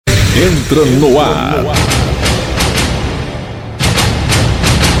Entra no ar.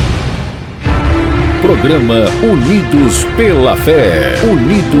 Programa Unidos pela Fé.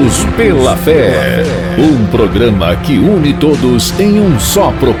 Unidos pela Fé. Um programa que une todos em um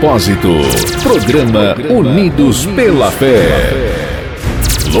só propósito. Programa Unidos pela Fé.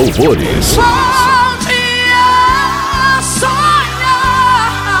 Louvores. Bom dia,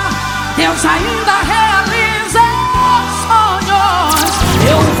 sonhar. Deus ainda realiza sonhos.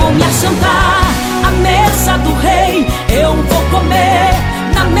 Eu vou me assentar à mesa do rei. Eu vou comer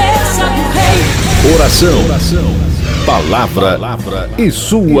na mesa do rei. Oração, palavra e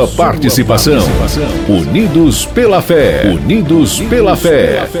sua participação. Unidos pela fé. Unidos pela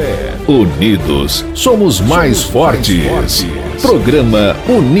fé. Unidos somos mais fortes. Programa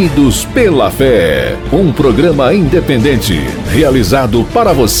Unidos pela Fé. Um programa independente, realizado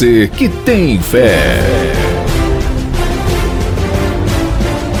para você que tem fé.